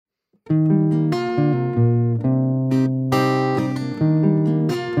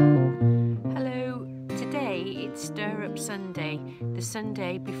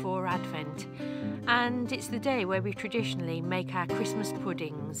Advent, and it's the day where we traditionally make our Christmas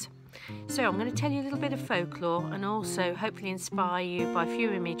puddings. So I'm going to tell you a little bit of folklore and also hopefully inspire you by a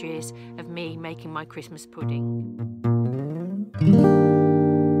few images of me making my Christmas pudding.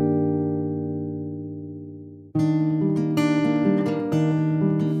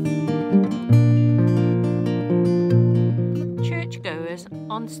 Churchgoers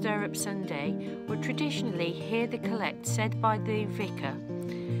on Stir Up Sunday would traditionally hear the collect said by the vicar,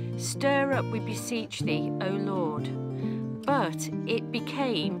 "Stir up, we beseech thee, O Lord." But it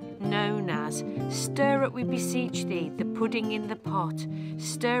became known as, "Stir up, we beseech thee, the pudding in the pot.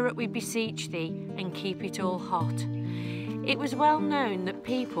 Stir up, we beseech thee, and keep it all hot." It was well known that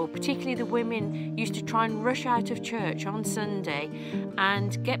people, particularly the women, used to try and rush out of church on Sunday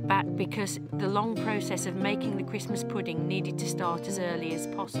and get back because the long process of making the Christmas pudding needed to start as early as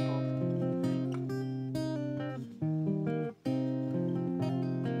possible.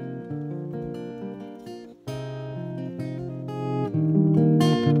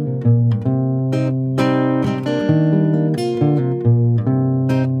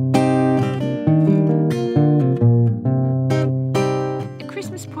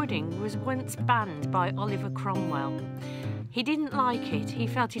 Was once banned by Oliver Cromwell. He didn't like it. He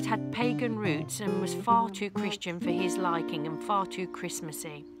felt it had pagan roots and was far too Christian for his liking and far too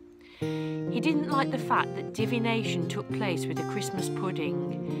Christmassy. He didn't like the fact that divination took place with a Christmas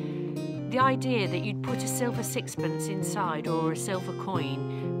pudding. The idea that you'd put a silver sixpence inside or a silver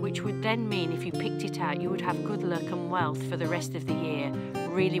coin, which would then mean if you picked it out you would have good luck and wealth for the rest of the year,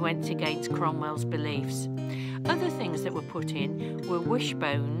 really went against Cromwell's beliefs. Other things that were put in were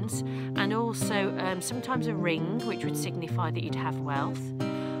wishbones and also sometimes a ring, which would signify that you'd have wealth.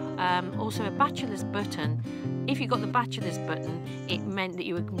 Also a bachelor's button. If you got the bachelor's button, it meant that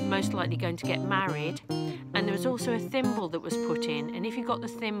you were most likely going to get married. And there was also a thimble that was put in, and if you got the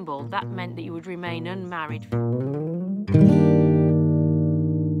thimble, that meant that you would remain unmarried.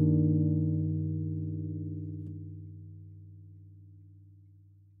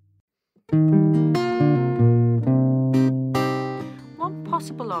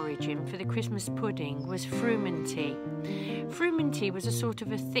 Possible origin for the Christmas pudding was frumenty. Frumenty was a sort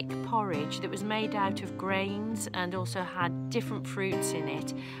of a thick porridge that was made out of grains and also had different fruits in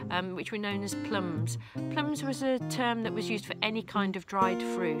it, which were known as plums. Plums was a term that was used for any kind of dried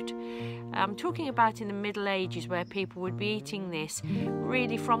fruit. I'm talking about in the Middle Ages, where people would be eating this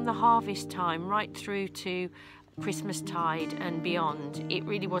really from the harvest time right through to Christmas tide and beyond. It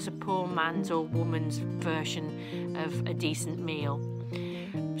really was a poor man's or woman's version of a decent meal.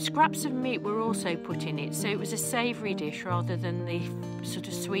 Scraps of meat were also put in it, so it was a savoury dish rather than the sort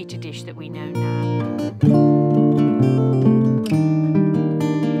of sweeter dish that we know now.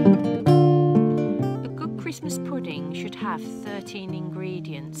 A good Christmas pudding should have 13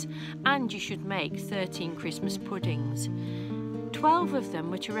 ingredients, and you should make 13 Christmas puddings. 12 of them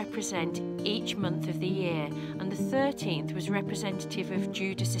were to represent each month of the year, and the 13th was representative of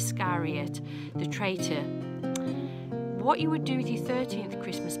Judas Iscariot, the traitor. What you would do with your 13th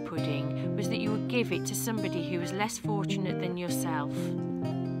Christmas pudding was that you would give it to somebody who was less fortunate than yourself.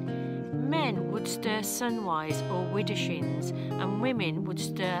 Men would stir sunwise or widdershins, and women would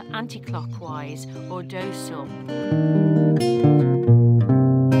stir anti-clockwise or docile.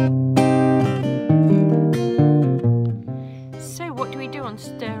 On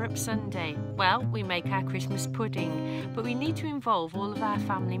Stir Up Sunday? Well, we make our Christmas pudding, but we need to involve all of our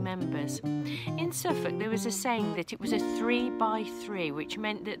family members. In Suffolk there was a saying that it was a 3 by 3, which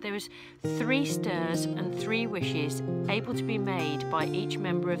meant that there was 3 stirs and 3 wishes able to be made by each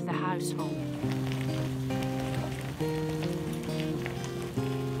member of the household.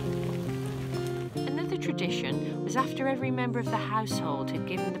 Tradition was after every member of the household had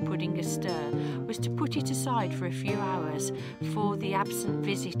given the pudding a stir, was to put it aside for a few hours for the absent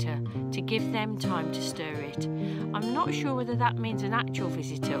visitor to give them time to stir it. I'm not sure whether that means an actual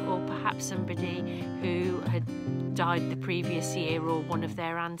visitor or perhaps somebody who had died the previous year or one of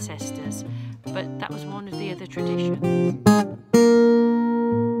their ancestors, but that was one of the other traditions.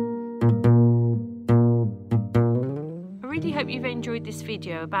 I hope you've enjoyed this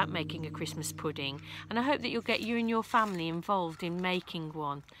video about making a Christmas pudding, and I hope that you'll get you and your family involved in making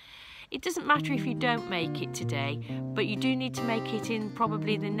one. It doesn't matter if you don't make it today, but you do need to make it in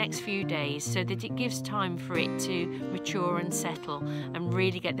probably the next few days so that it gives time for it to mature and settle and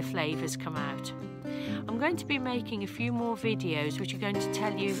really get the flavours come out. I'm going to be making a few more videos which are going to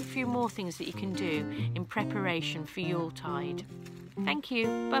tell you a few more things that you can do in preparation for Yuletide. Thank you.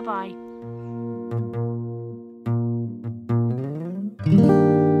 Bye bye.